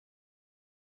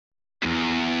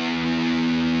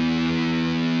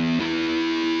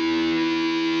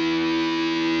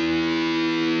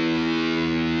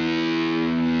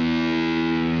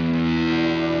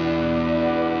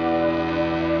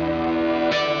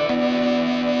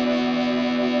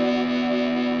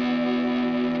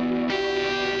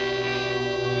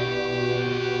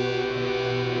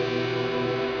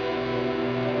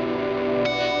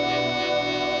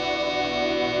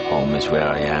is where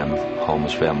I am, home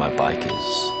is where my bike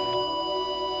is.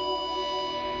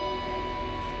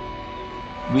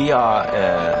 We are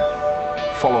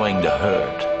following the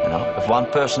herd, you know. If one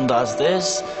person does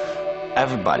this,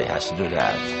 everybody has to do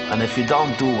that. And if you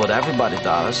don't do what everybody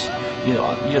does,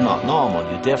 you're not normal,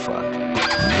 you're different.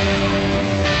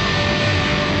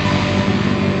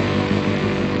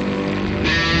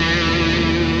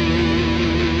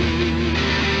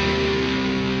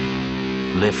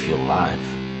 Live your life.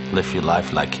 Live your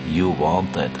life like you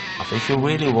want it. If you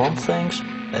really want things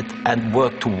and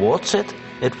work towards it,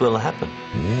 it will happen.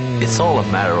 It's all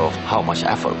a matter of how much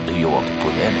effort do you want to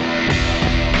put in it.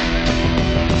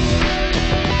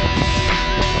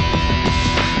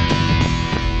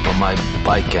 Well, my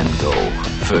bike can go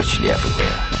virtually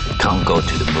everywhere. It can't go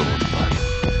to the moon,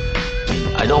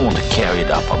 but I don't want to carry it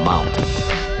up a mountain.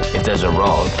 If there's a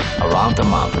road around the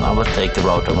mountain, I will take the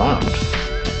road around.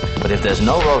 But if there's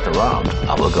no road around,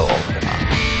 I will go over the mountain.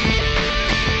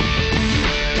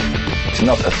 It's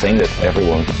not a thing that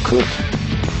everyone could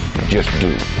just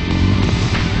do.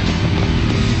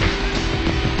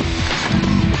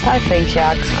 I think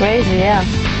Sjaak's crazy, yeah.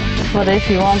 But if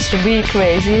he wants to be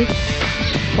crazy,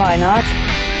 why not?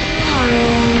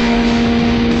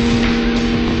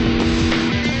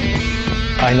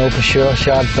 I know for sure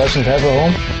Sjaak doesn't have a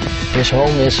home. His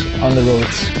home is on the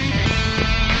roads.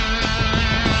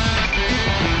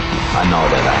 I know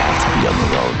that I have to be on the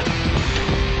road,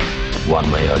 one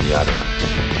way or the other.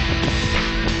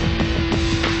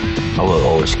 I will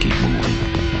always keep moving.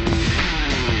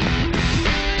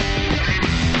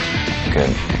 You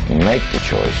can make the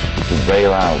choice to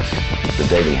bail out the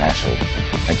daily hassle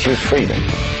and choose freedom.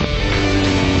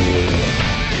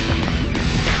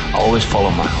 Always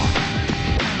follow my heart.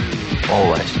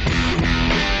 Always.